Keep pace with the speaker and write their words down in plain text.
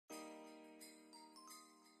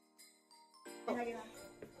Lagi na.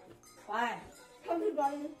 1. Kami ba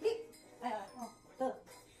yung click? Ay, 2.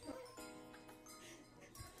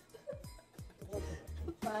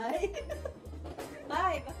 5.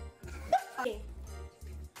 5. Okay.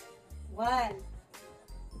 1.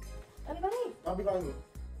 Kami ba ni? Kami ba ni?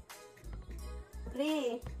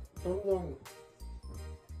 3. Tungkong.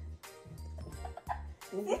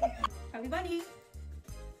 Kami ba ni?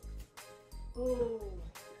 Oh.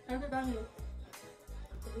 Kami ba ni?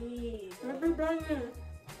 3. Kami ba ni?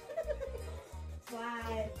 5.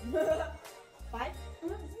 5?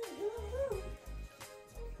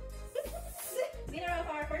 Winner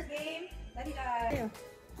of our first game, Daddy Dad.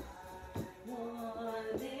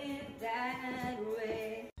 Want it that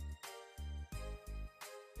way.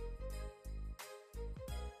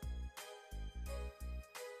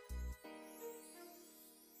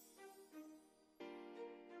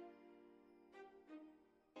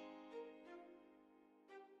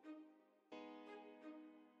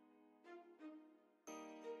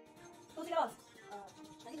 Two seconds.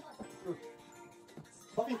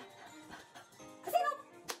 Bakit? Sino?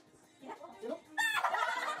 Sino?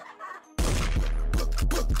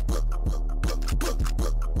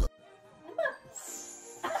 Ano ba?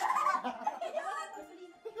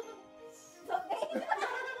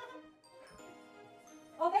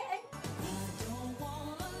 Okay. Okay, ay.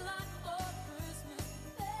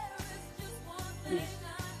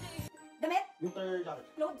 Damit? Winter jacket.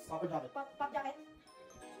 Clothes? Papa jacket. Pop jacket?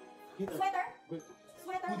 Heater. Sweater? Wait.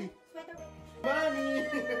 Sweater? Hoodie. Sweater? Money!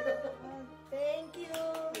 Thank you!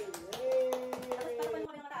 Tapos palapan mo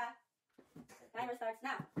kami ng mata, ah. Timer starts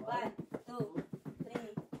now. 1, 2,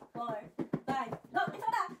 3, 4, 5. Go! Isa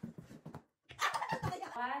mata!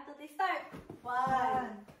 1, 2, 3, start! 1,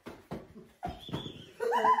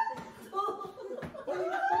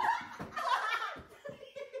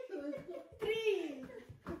 3,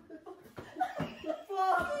 4.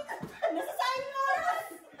 Nasasayang mo oras!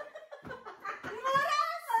 Oras!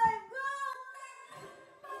 Go!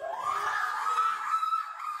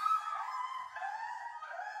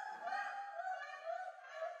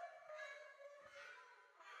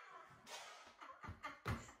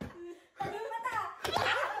 Ano yung mata?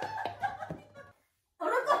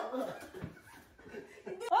 Ano to?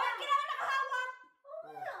 Oh, kailangan nakahawak!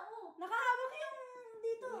 Oo, nakahawak yung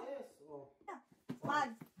dito. Yes. Oh.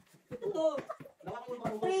 1, 2, Nakakita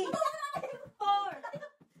mo ba? 3, 4,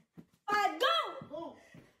 5, go! Go!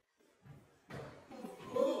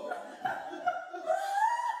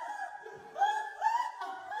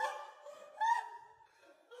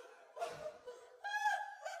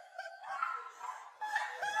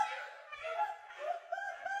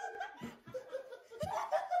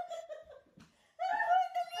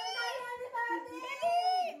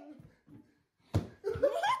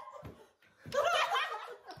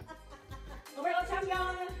 Overall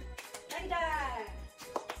champion! Nandiyan!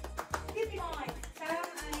 50 points!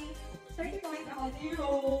 Sarang ay 30 points ako.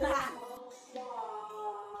 0!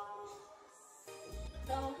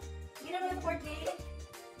 So, hindi naman ang 4 game.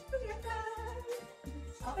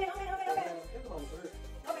 Open, open, open, open! Ito naman, sir.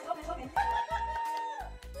 Open, open, open!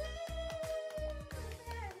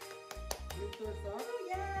 Winter stuff?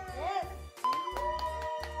 Yes!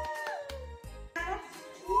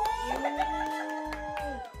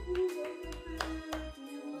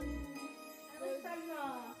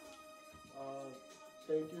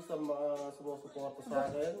 Thank you sa mga sumusuporta sa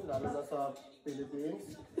akin, lalo na sa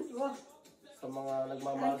Philippines. Sa mga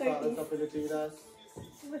nagmamahal sa akin sa Pilipinas.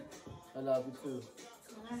 I love you too.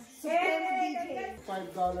 Yay!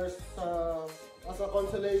 $5 as a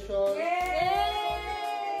consolation. Yay!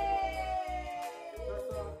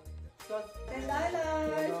 $10.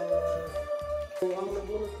 Ang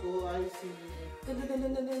nabunot ko ay si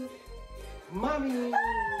Mami!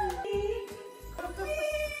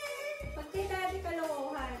 Pag kay Daddy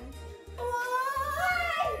kalokohan.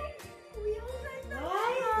 Ay! Uy, ang ganda!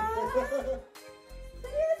 Ay!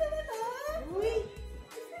 Seryoso na to? Uy!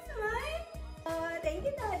 Is this mine? Thank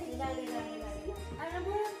you, Daddy. Ang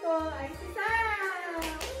nabunod ko ay si Sam!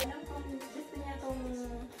 Alam kong gusto niya itong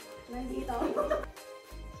nandito.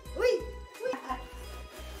 Uy! Uy!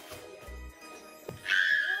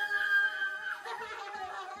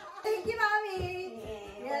 Thank you, Mami!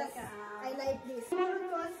 Yes, I like this. Meron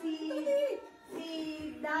ko si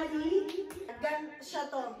Daddy. Gan siya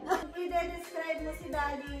to. I-describe mo si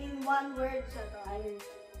Daddy in one word siya to. Ayun.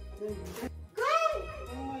 Go!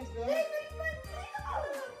 Oh my God!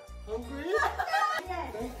 Hungry? Yes.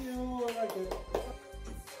 Thank you! I like it.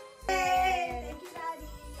 Hey! Thank you, Daddy.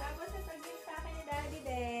 Tapos nasa-gift sa akin ni Daddy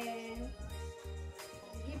din.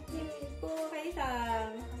 Gift po kay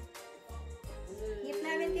Sam. Gift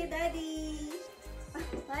namin kay Daddy.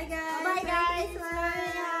 Bye guys! Bye guys!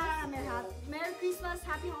 Merry Christmas! Merry Christmas!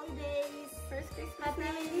 Happy holidays! First Christmas Happy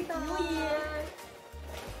namin dito! New Year!